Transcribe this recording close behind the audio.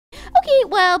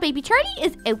Well, baby Charlie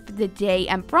is out for the day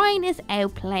and Brian is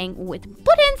out playing with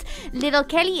buttons. Little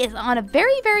Kelly is on a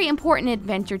very, very important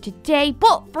adventure today.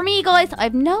 But for me, guys, I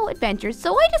have no adventures.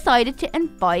 So I decided to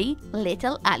invite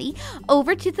little Ali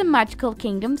over to the magical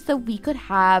kingdom so we could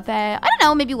have, I don't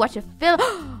know, maybe watch a film.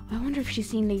 I wonder if she's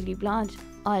seen Legally Blonde.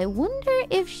 I wonder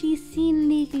if she's seen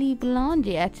Legally Blonde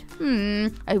yet.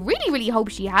 I really, really hope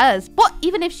she has. But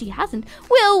even if she hasn't,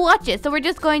 we'll watch it. So we're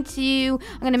just going to,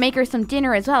 I'm going to make her some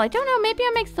dinner as well. I don't know, maybe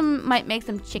I might make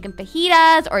some chicken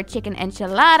fajitas or chicken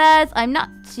enchiladas. I'm not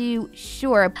too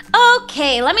sure.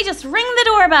 Okay, let me just ring the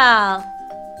doorbell.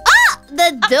 Ah,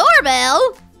 the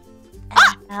doorbell?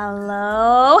 Ah.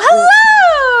 Hello, hello.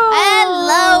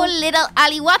 Hello, little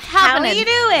Ali. What's happening? How are you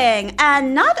doing?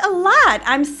 Not a lot.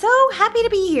 I'm so happy to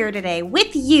be here today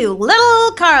with you,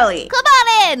 little Carly. Come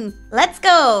on in. Let's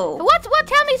go. What?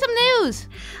 Tell me some news.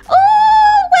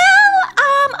 Oh, well,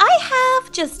 I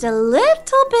have just a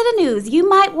little bit of news. You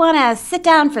might want to sit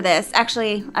down for this.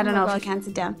 Actually, I don't know if you can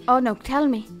sit down. Oh, no, tell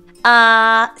me.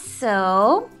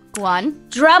 So... Go on.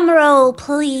 Drum roll,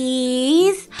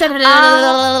 please.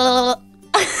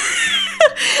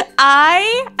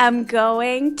 I am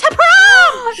going to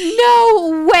prom!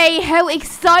 No way! How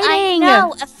exciting! I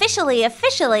know, officially,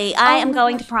 I am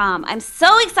going to prom. I'm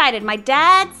so excited. My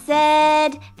dad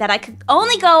said that I could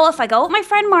only go if I go with my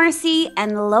friend Marcy,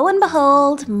 and lo and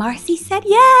behold, Marcy said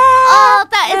yes! Oh,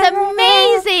 that is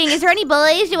amazing! Is there any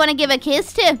boys you want to give a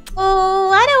kiss to? Oh,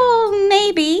 I don't,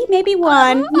 maybe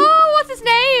one. Oh, what's his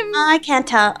name? I can't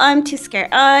tell. I'm too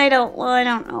scared. I don't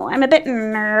know. I'm a bit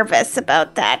nervous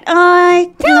about that.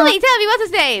 Tell me, what's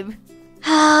his name?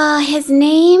 His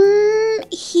name,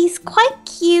 he's quite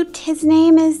cute. His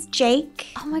name is Jake.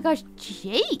 Oh my gosh,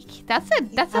 Jake.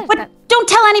 But don't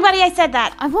tell anybody I said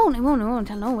that. I won't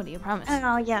tell nobody, I promise.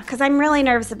 Oh, yeah, because I'm really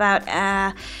nervous about,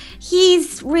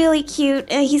 he's really cute.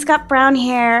 He's got brown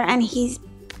hair, and he's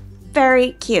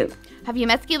very cute. Have you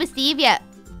met Scuba Steve yet?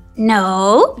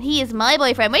 No. He is my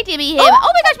boyfriend. Wait till you meet him.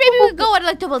 Oh my gosh, maybe we could go on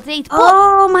like double dates.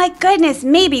 Oh my goodness,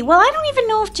 maybe. Well, I don't even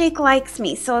know if Jake likes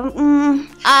me, so...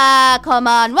 come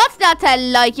on. What's not to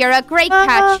like? You're a great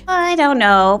catch. I don't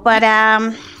know, but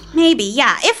maybe,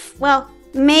 yeah.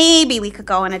 Maybe we could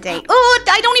go on a date. Oh,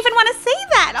 I don't even want to say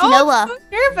that. You know what? I'm so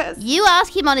nervous. You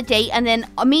ask him on a date, and then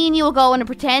me and you will go on a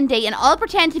pretend date, and I'll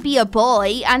pretend to be a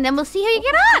boy, and then we'll see how you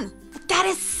get on. That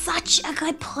is such a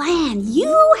good plan.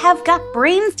 You have got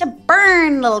brains to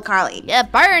burn, little Carly. Yeah,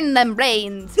 burn them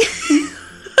brains.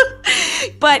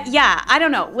 But yeah, I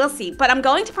don't know. We'll see. But I'm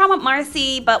going to prom with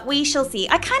Marcy, but we shall see.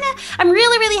 I'm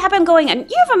really, really happy I'm going. And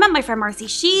you haven't met my friend Marcy.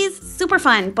 She's super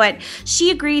fun, but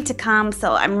she agreed to come,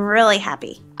 so I'm really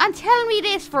happy. And tell me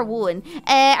this for one.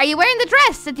 Are you wearing the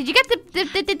dress? Did you get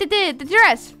the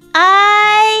dress?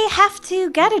 I have to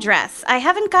get a dress. I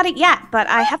haven't got it yet, but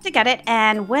I have to get it.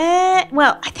 And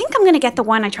well, I think I'm going to get the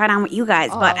one I tried on with you guys,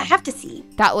 but I have to see.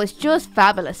 That was just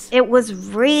fabulous. It was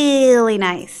really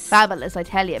nice. Fabulous, I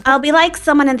tell you. I'll be like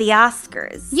someone in the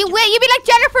Oscars. You will. You'll be like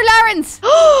Jennifer Lawrence.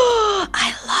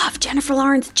 I love Jennifer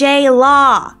Lawrence.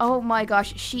 J-Law. Oh my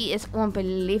gosh, she is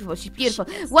unbelievable. She's beautiful.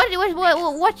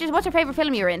 What's your favorite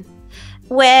film you're in?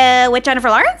 With Jennifer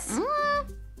Lawrence?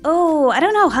 Oh, I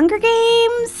don't know. Hunger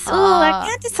Games? I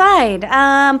can't decide.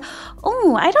 I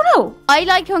don't know. I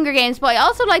liked Hunger Games, but I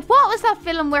also liked, what was that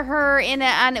film with her in it,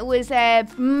 and it was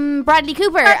Bradley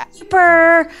Cooper.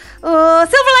 Silver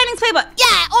Linings Playbook.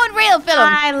 Yeah, unreal film.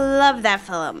 I love that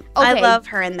film. Okay. I love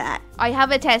her in that. I have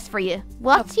a test for you.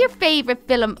 What's your favorite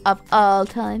film of all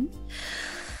time?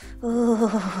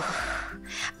 Ooh.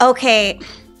 Okay.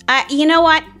 You know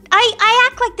what? I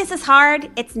act like this is hard.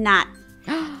 It's not.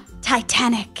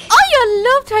 Titanic. Oh, you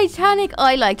love Titanic.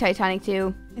 I like Titanic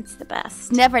too. It's the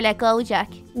best. Never let go, Jack.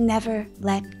 Never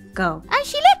let go. And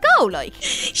she let go, like.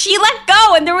 She let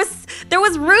go, and there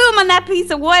was room on that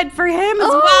piece of wood for him as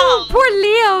well. Poor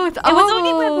Leo. It was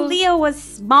only when Leo was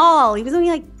small. He was only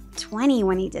like 20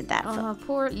 when he did that film. Oh,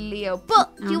 poor Leo.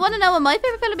 But do you want to know what my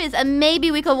favorite film is? And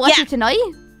maybe we could watch it tonight?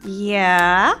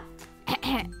 Yeah.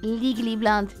 Legally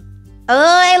Blonde. Oh,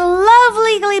 I love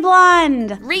Legally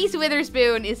Blonde. Reese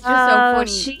Witherspoon is just so funny.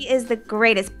 She is the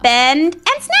greatest. Bend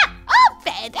and snap. Oh,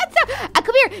 bend and snap.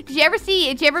 Come here.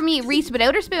 Did you ever meet Reese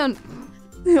without her spoon?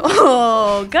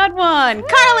 Oh, good one.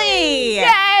 Carly.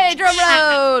 Yay, drum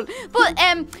roll. But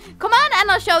come on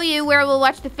and I'll show you where we'll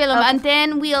watch the film, and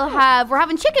then we're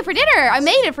having chicken for dinner. I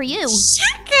made it for you.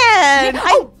 Chicken.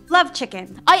 I love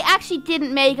chicken. I actually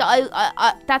didn't make it.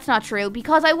 That's not true,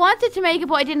 because I wanted to make it,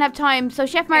 but I didn't have time. So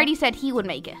Chef Marty said he would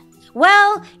make it.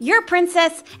 Well, you're a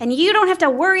princess, and you don't have to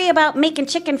worry about making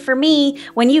chicken for me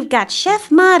when you've got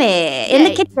Chef Mare in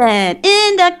the kitchen.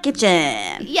 In the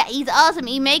kitchen. Yeah, he's awesome.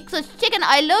 He makes us chicken.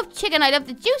 I love chicken. I love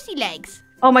the juicy legs.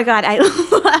 Oh my god, I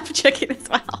love chicken as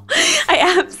well.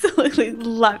 I absolutely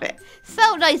love it.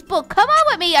 So nice. But come on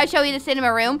with me. I'll show you the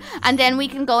cinema room, and then we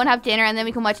can go and have dinner, and then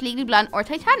we can watch Legally Blonde or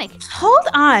Titanic. Hold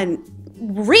on.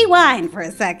 Rewind for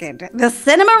a second. The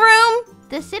cinema room?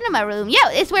 The cinema room. Yeah,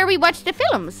 it's where we watch the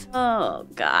films. Oh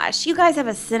gosh, you guys have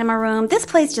a cinema room. This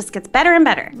place just gets better and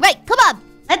better. Right, come on.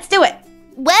 Let's do it.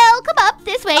 Well, come up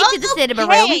this way to the cinema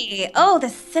room. Oh, the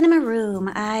cinema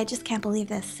room. I just can't believe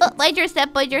this. Oh, bide your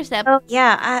step, bide your step. Oh,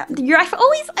 yeah.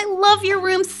 I love your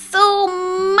room so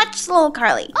much, little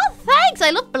Carly. Oh, thanks.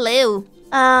 I love blue.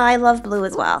 I love blue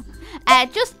as well.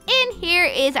 Just in here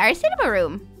is our cinema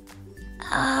room.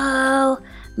 Oh,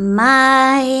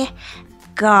 my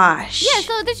gosh. Yeah,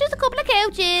 so there's just a couple of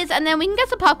couches, and then we can get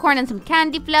some popcorn and some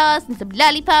candy floss and some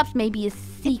lollipops, maybe a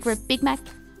secret Big Mac.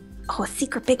 Oh, a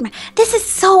secret Big Mac. This is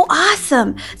so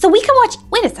awesome. So we can watch,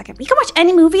 wait a second, we can watch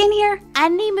any movie in here?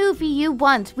 Any movie you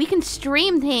want. We can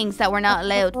stream things that we're not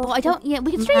allowed. But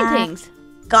we can stream things.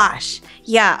 Gosh,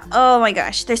 yeah. Oh my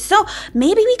gosh.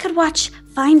 Maybe we could watch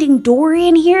Finding Dory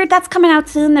in here. That's coming out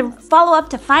soon. The follow-up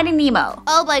to Finding Nemo.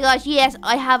 Oh my gosh, yes.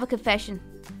 I have a confession.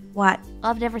 What?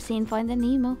 I've never seen Finding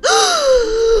Nemo.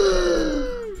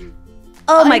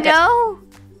 Oh my god.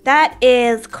 That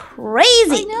is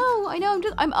crazy. I know.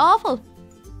 I'm awful.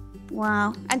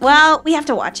 Wow. Well, we have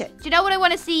to watch it. Do you know what I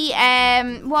want to see?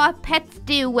 What pets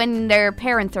do when their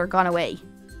parents are gone away.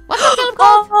 What's that film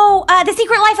called? Oh, The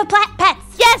Secret Life of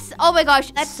Pets. Yes. Oh my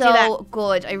gosh, Let's do so that.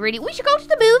 good. We should go to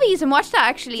the movies and watch that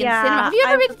actually in the cinema. Have you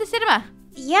ever been to the cinema?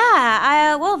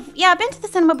 Yeah. I've been to the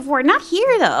cinema before. Not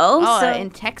here though. Oh,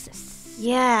 in Texas.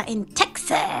 Yeah, in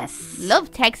Texas.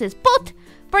 Love Texas. But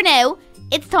for now,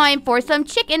 it's time for some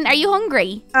chicken. Are you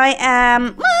hungry? I am,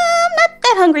 not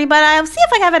that hungry, but I'll see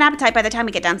if I have an appetite by the time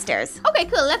we get downstairs. Okay,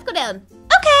 cool. Let's go down.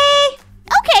 Okay.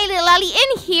 Okay, little Lolly.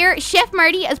 In here, Chef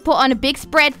Marty has put on a big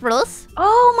spread for us.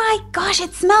 Oh my gosh,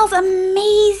 it smells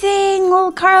amazing,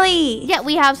 little Carly. Yeah,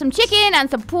 we have some chicken and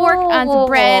some pork and some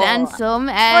bread and some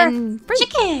fruit.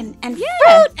 Chicken and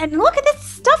fruit. And look at this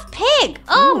stuffed pig.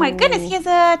 Oh my goodness, he has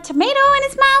a tomato in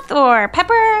his mouth or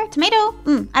pepper, tomato.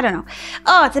 I don't know.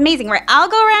 Oh, it's amazing. Right, I'll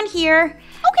go around here.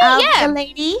 Okay, I'll be a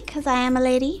lady, because I am a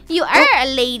lady. You are a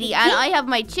lady, and I have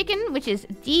my chicken, which is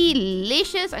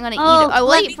delicious. I'm going to eat it. I'll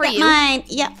wait for you. Mine.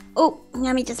 Yeah. Oh,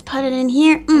 let me just put it in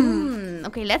here.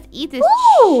 Okay, let's eat this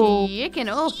chicken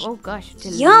up. Oh, gosh.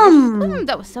 Delicious. Yum.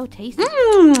 That was so tasty. So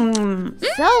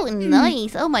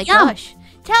nice. Oh, my gosh.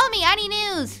 Tell me, any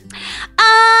news?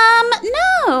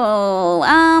 No.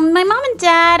 My mom and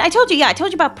dad, I told you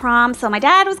about prom. So my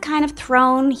dad was kind of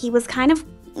thrown. He was kind of,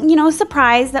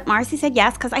 surprised that Marcy said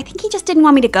yes, because I think he just didn't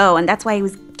want me to go, and that's why he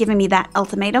was giving me that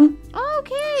ultimatum.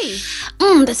 Okay.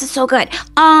 This is so good.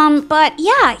 But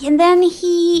yeah, and then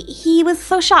he was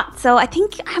so shocked. So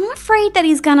I'm afraid that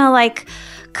he's gonna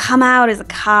come out as a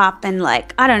cop and I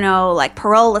don't know,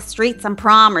 parole the streets on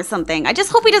prom or something. I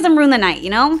just hope he doesn't ruin the night,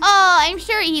 Oh, I'm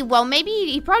sure he won't. Maybe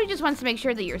he probably just wants to make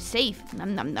sure that you're safe.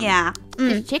 Nom, nom, nom. Yeah.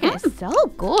 This chicken is so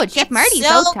good. Chef Marty's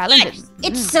so talented.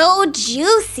 It's so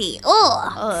juicy.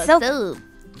 Oh, so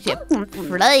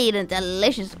fried and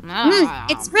delicious.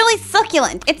 It's really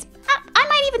succulent. I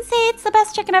might even say it's the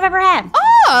best chicken I've ever had.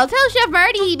 Oh, I'll tell Chef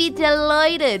Marty he'd be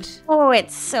delighted. Oh,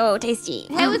 it's so tasty.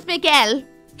 How is Miguel?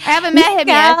 I haven't met him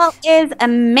yet. Miguel is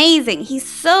amazing. He's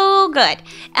so good.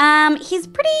 He's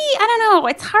pretty, I don't know,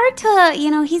 it's hard to,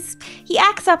 he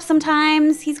acts up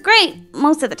sometimes. He's great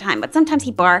most of the time, but sometimes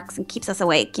he barks and keeps us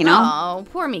awake, Oh,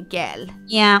 poor Miguel.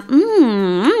 Yeah.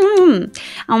 I'm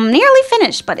nearly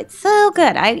finished, but it's so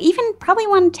good. I even probably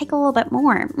want to take a little bit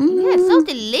more. Yeah, it's so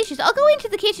delicious. I'll go into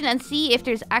the kitchen and see if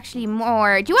there's actually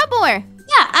more. Do you want more?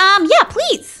 Yeah,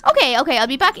 please. Okay, I'll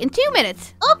be back in 2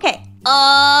 minutes. Okay.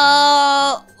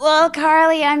 Oh, well,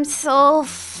 Carly, I'm so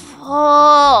full.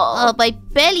 Oh, my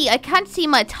belly, I can't see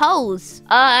my toes.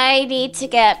 I need to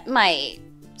get my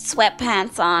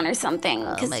sweatpants on or something.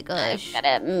 Oh my gosh. I've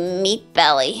got a meat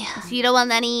belly. So you don't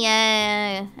want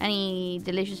any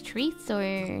delicious treats or?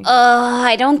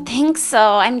 I don't think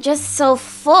so. I'm just so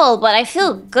full, but I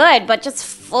feel good, but just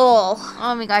full.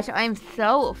 Oh my gosh, I'm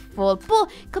so full. But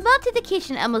come out to the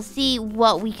kitchen and we'll see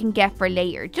what we can get for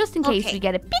later, just in case we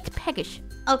get a bit peckish.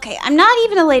 Okay, I'm not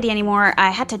even a lady anymore.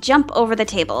 I had to jump over the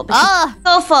table because I'm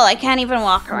so full I can't even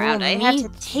walk around. I had to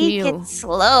take it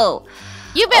slow.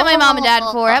 You've met my mom and dad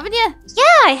before, haven't you? Yeah,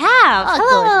 I have. Oh,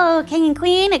 hello, King and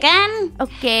Queen again.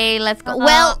 Okay, let's go.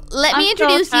 Well, let me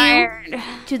introduce you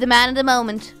to the man of the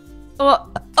moment.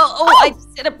 I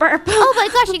just did a burp. Oh my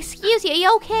gosh, excuse you. Are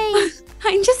you okay?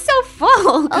 I'm just so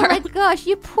full. Oh my gosh,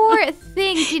 you poor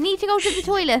thing. Do you need to go to the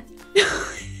toilet?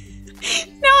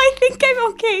 No, I think I'm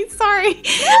okay. Sorry.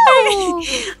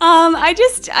 No.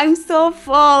 I'm so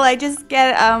full. I just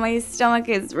get, my stomach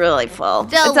is really full.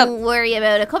 Don't worry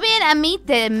about it. Come in and meet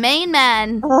the main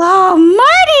man. Oh,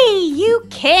 Marty, you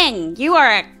king. You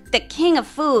are the king of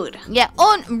food. Yeah,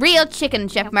 unreal chicken,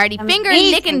 Chef Marty.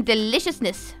 Finger-licking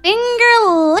deliciousness.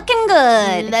 Finger-licking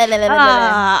good. La, la, la, la,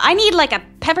 la. I need like a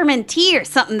peppermint tea or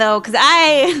something, though, because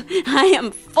I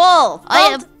am full.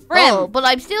 I am full, but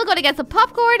I'm still going to get some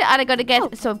popcorn, and I'm going to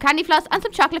get some candy floss and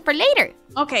some chocolate for later.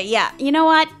 Okay, yeah. You know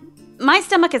what? My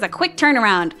stomach is a quick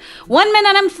turnaround. 1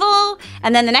 minute I'm full,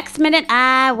 and then the next minute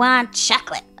I want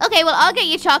chocolate. Okay, well, I'll get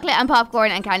you chocolate and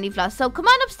popcorn and candy floss. So come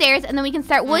on upstairs, and then we can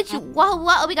start. What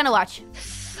are we going to watch?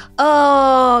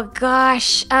 Oh,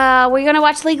 gosh. We're going to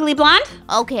watch Legally Blonde?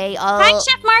 Okay. Thanks,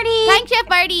 Chef Marty. Thanks, Chef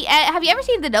Marty. Have you ever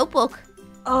seen The Notebook?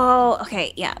 Oh,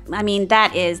 okay, yeah. I mean,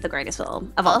 that is the greatest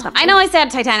film of all time. I know I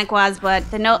said Titanic was, but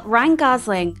Ryan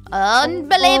Gosling.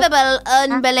 Unbelievable,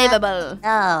 unbelievable.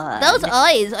 Those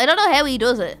eyes, I don't know how he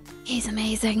does it. He's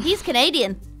amazing. He's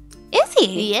Canadian. Is he?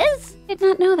 He is. I did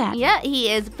not know that. Yeah,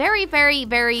 he is very, very,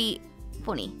 very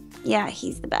funny. Yeah,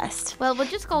 he's the best. Well, we'll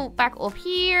just go back up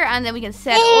here, and then we can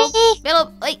set up.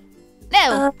 Philip, wait.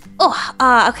 No.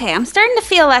 Okay. I'm starting to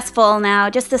feel less full now.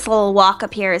 Just this little walk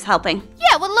up here is helping.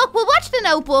 Yeah, well, look, we'll watch The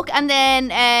Notebook, and then,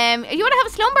 you want to have a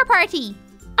slumber party?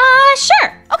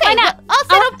 Sure. Okay, why not? Well, I'll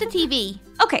set up the TV.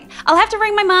 Okay, I'll have to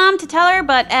ring my mom to tell her,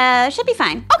 but, should be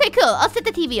fine. Okay, cool. I'll set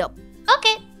the TV up.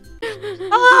 Okay.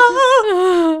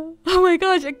 Oh my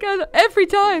gosh, I get it every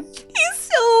time. He's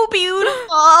so beautiful.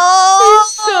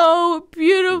 He's so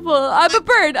beautiful. I'm a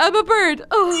bird.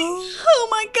 Oh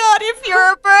my god, if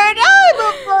you're a bird, I'm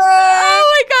a bird. Oh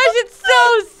my gosh, it's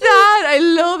so sad. I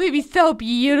love him. He's so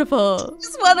beautiful. I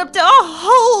just want him to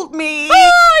hold me. Oh,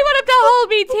 I want him to hold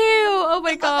me too. Oh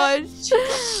my gosh.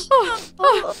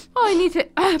 I need to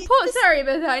sorry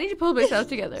about that. I need to pull myself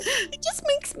together. It just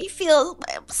makes me feel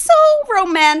so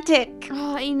romantic.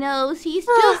 Oh, I know. He's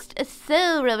just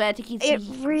so romantic. It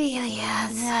really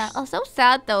is. Yeah. Oh, so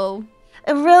sad though.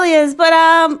 It really is, but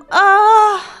Carly,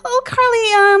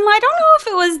 I don't know if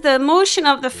it was the emotion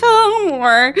of the film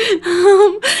or,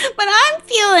 but I'm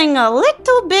feeling a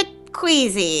little bit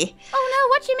queasy. Oh no,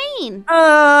 what you mean?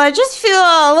 I just feel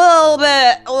a little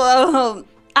bit.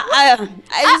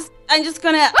 I'm just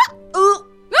gonna.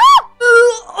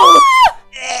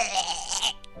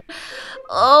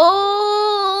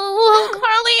 Oh,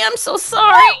 Carly, I'm so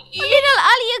sorry. Little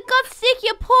Ali, you got sick,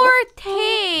 you poor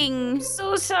thing.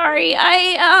 So sorry.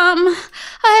 I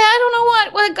don't know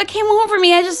what came over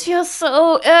me. I just feel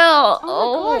so ill.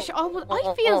 Oh my gosh. Oh,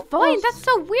 I feel fine. That's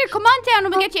so weird. Come on down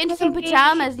and we'll get you into some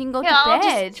pajamas and you can go to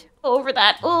bed. Over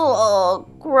that. Oh,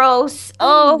 gross.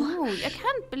 Oh, no, I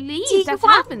can't believe that's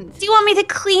happened. Do you want me to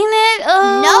clean it?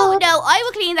 No, I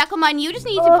will clean that. Come on, you just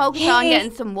need to focus on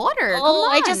getting some water. Come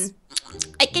on.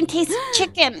 I can taste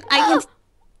chicken.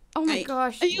 Oh my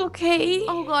gosh. Are you okay?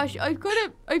 Oh gosh, I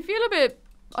feel a bit.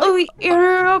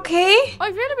 You're okay?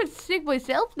 I feel a bit sick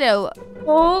myself now.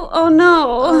 Oh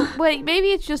no. Wait,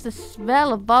 maybe it's just the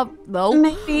smell of Bob. No.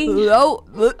 Maybe. No.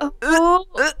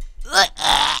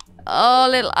 Oh,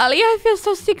 little Ali, I feel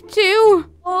so sick too.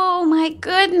 Oh my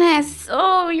goodness.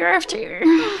 Oh, you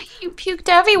puked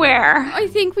everywhere. I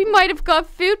think we might have got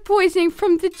food poisoning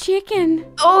from the chicken.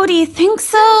 Oh, do you think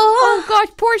so? Oh gosh,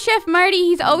 poor Chef Marty.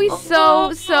 He's always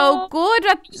so good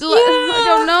at, I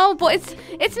don't know, but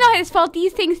it's not his fault.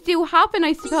 These things do happen,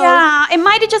 I suppose. Yeah, it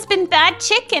might have just been bad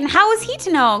chicken. How was he to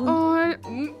know?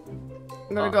 I'm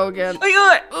gonna go again.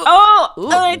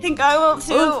 I think I will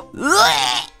too.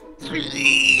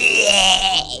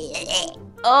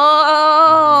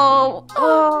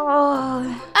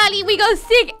 Ali, we got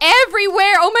sick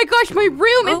everywhere. Oh my gosh, my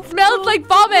room, it smells like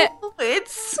vomit. It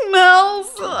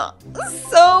smells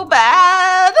so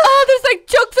bad. Oh, there's like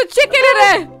chunks of chicken in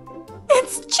it.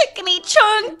 It's chickeny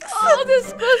chunks. Oh,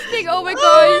 disgusting. Oh my gosh.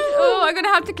 Oh, I'm gonna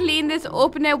have to clean this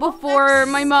up now before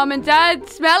my mom and dad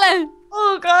smell it.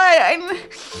 Oh god,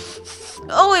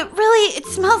 it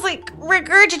smells like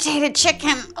regurgitated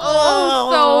chicken.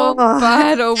 Oh, so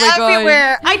bad. Oh my god.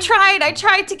 Everywhere. I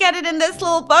tried to get it in this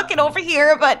little bucket over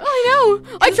here, but I know.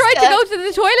 I tried to go to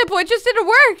the toilet, but it just didn't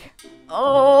work.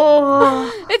 Oh.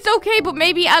 It's okay, but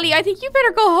maybe, Ali, I think you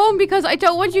better go home because I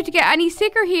don't want you to get any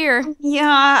sicker here.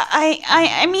 Yeah,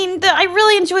 I mean, I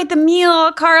really enjoyed the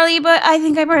meal, Carly, but I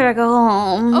think I better go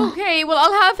home. Okay, well,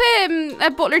 I'll have him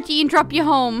at Butler Dean drop you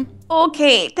home.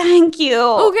 Okay, thank you.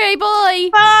 Okay, bye.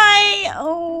 Bye.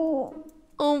 Oh.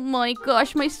 Oh my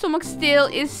gosh, my stomach still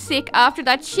is sick after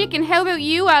that chicken. How about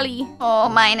you, Ali? Oh,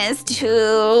 mine is too.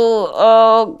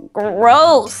 Oh,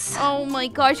 gross. Oh my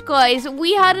gosh, guys,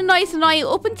 we had a nice night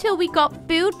up until we got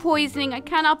food poisoning. I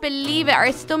cannot believe it.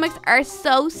 Our stomachs are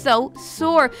so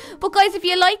sore. But guys, if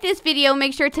you like this video,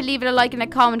 make sure to leave it a like and a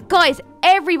comment. Guys,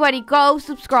 everybody go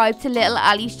subscribe to Little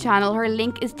Ali's channel. Her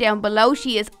link is down below.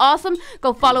 She is awesome.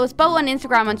 Go follow us both on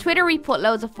Instagram and Twitter. We put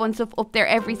loads of fun stuff up there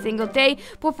every single day.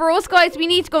 But for us, guys, we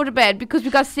need to go to bed because we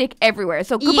got sick everywhere.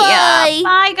 So goodbye. Yeah,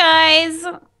 bye, guys.